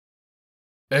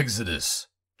Exodus,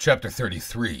 chapter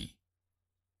 33.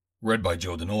 Read by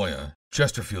Joe DeNoia,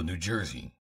 Chesterfield, New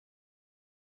Jersey.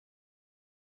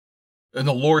 And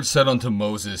the Lord said unto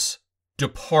Moses,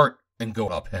 Depart and go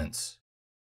up hence.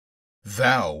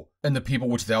 Thou and the people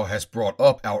which thou hast brought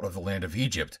up out of the land of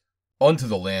Egypt, unto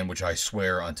the land which I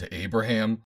swear unto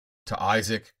Abraham, to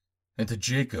Isaac, and to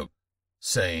Jacob,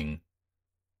 saying,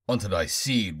 Unto thy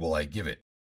seed will I give it.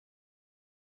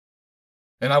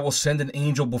 And I will send an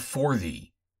angel before thee,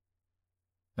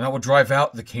 and I will drive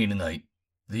out the Canaanite,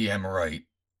 the Amorite,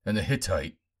 and the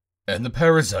Hittite, and the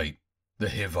Perizzite, the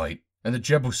Hivite, and the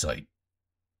Jebusite,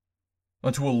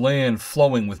 unto a land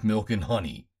flowing with milk and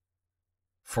honey.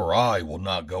 For I will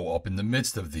not go up in the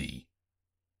midst of thee,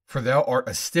 for thou art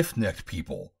a stiffnecked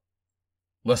people,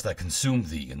 lest I consume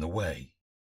thee in the way.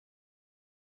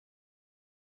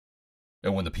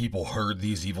 And when the people heard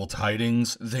these evil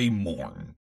tidings, they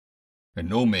mourned, and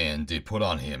no man did put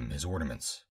on him his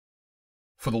ornaments.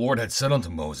 For the Lord had said unto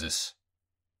Moses,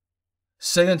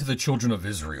 Say unto the children of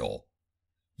Israel,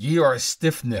 Ye are a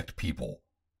stiffnecked people.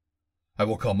 I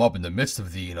will come up in the midst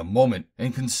of thee in a moment,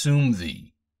 and consume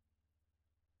thee.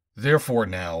 Therefore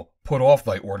now put off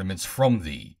thy ornaments from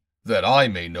thee, that I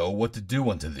may know what to do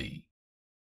unto thee.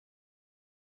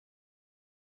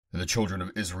 And the children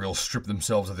of Israel stripped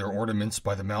themselves of their ornaments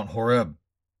by the Mount Horeb.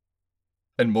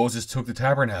 And Moses took the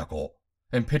tabernacle,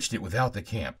 and pitched it without the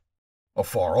camp,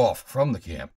 afar off from the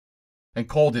camp, and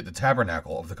called it the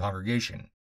tabernacle of the congregation.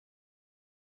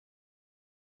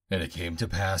 And it came to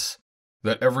pass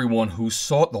that everyone who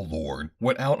sought the Lord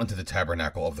went out unto the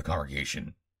tabernacle of the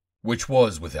congregation, which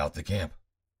was without the camp.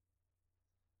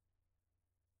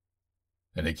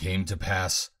 And it came to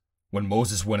pass, when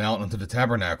Moses went out unto the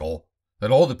tabernacle,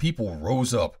 that all the people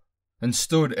rose up, and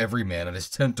stood every man at his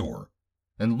tent door,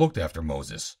 and looked after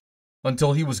Moses,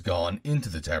 until he was gone into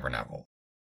the tabernacle.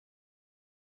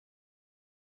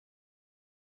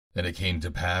 And it came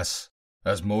to pass,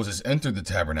 as Moses entered the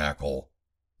tabernacle,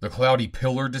 the cloudy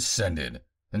pillar descended,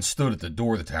 and stood at the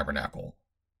door of the tabernacle,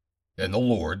 and the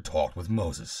Lord talked with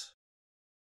Moses.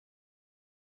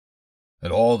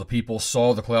 And all the people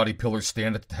saw the cloudy pillar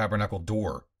stand at the tabernacle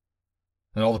door,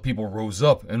 and all the people rose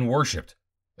up and worshipped,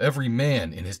 every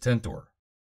man in his tent door.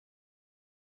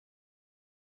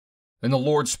 And the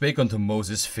Lord spake unto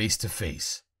Moses face to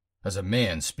face, as a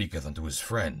man speaketh unto his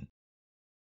friend.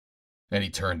 And he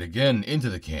turned again into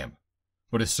the camp,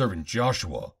 but his servant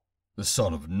Joshua, the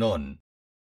son of Nun,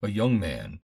 a young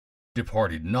man,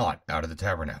 departed not out of the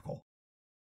tabernacle.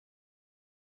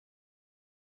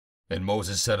 And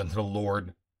Moses said unto the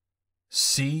Lord,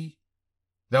 See,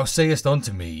 thou sayest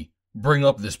unto me, Bring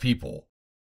up this people,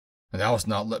 and thou hast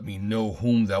not let me know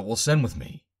whom thou wilt send with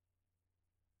me.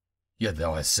 Yet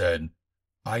thou hast said,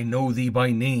 I know thee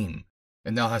by name,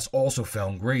 and thou hast also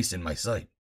found grace in my sight.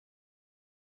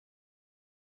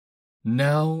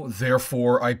 Now,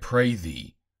 therefore, I pray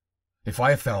thee, if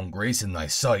I have found grace in thy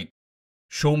sight,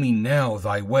 show me now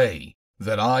thy way,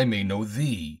 that I may know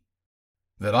thee,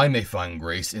 that I may find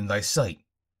grace in thy sight.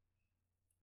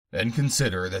 And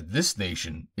consider that this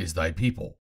nation is thy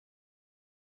people.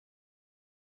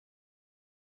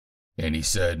 And he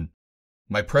said,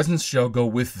 My presence shall go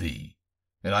with thee,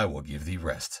 and I will give thee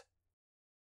rest.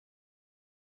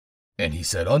 And he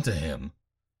said unto him,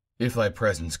 If thy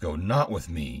presence go not with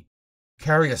me,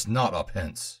 carry us not up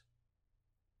hence.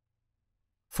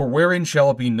 For wherein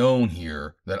shall it be known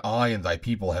here that I and thy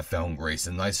people have found grace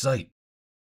in thy sight?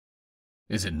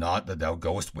 Is it not that thou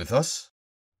goest with us?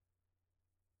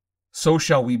 So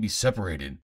shall we be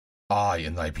separated, I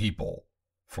and thy people,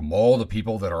 from all the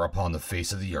people that are upon the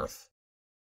face of the earth.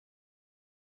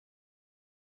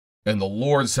 And the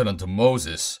Lord said unto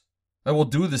Moses, I will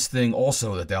do this thing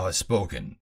also that thou hast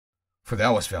spoken, for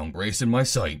thou hast found grace in my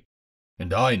sight,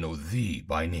 and I know thee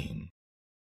by name.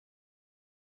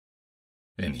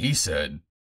 And he said,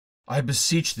 I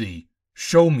beseech thee,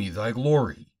 show me thy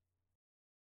glory.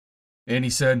 And he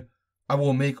said, I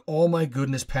will make all my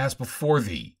goodness pass before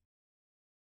thee,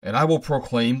 and I will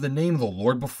proclaim the name of the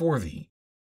Lord before thee,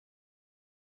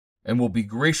 and will be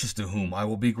gracious to whom I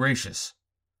will be gracious,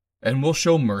 and will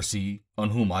show mercy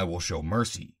on whom I will show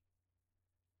mercy.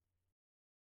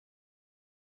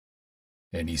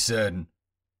 And he said,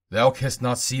 Thou canst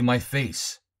not see my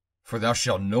face, for thou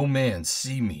shalt no man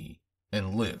see me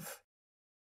and live.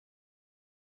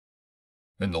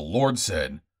 And the Lord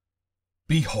said,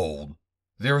 Behold,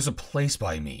 there is a place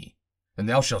by me, and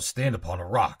thou shalt stand upon a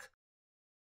rock.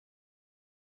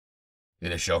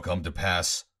 And it shall come to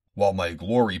pass, while my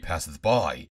glory passeth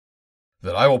by,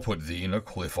 that I will put thee in a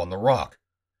cliff on the rock,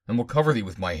 and will cover thee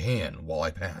with my hand while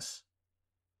I pass.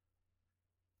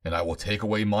 And I will take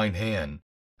away mine hand,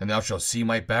 and thou shalt see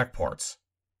my back parts,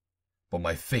 but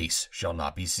my face shall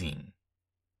not be seen.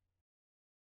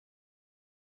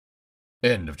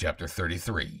 End of chapter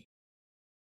 33.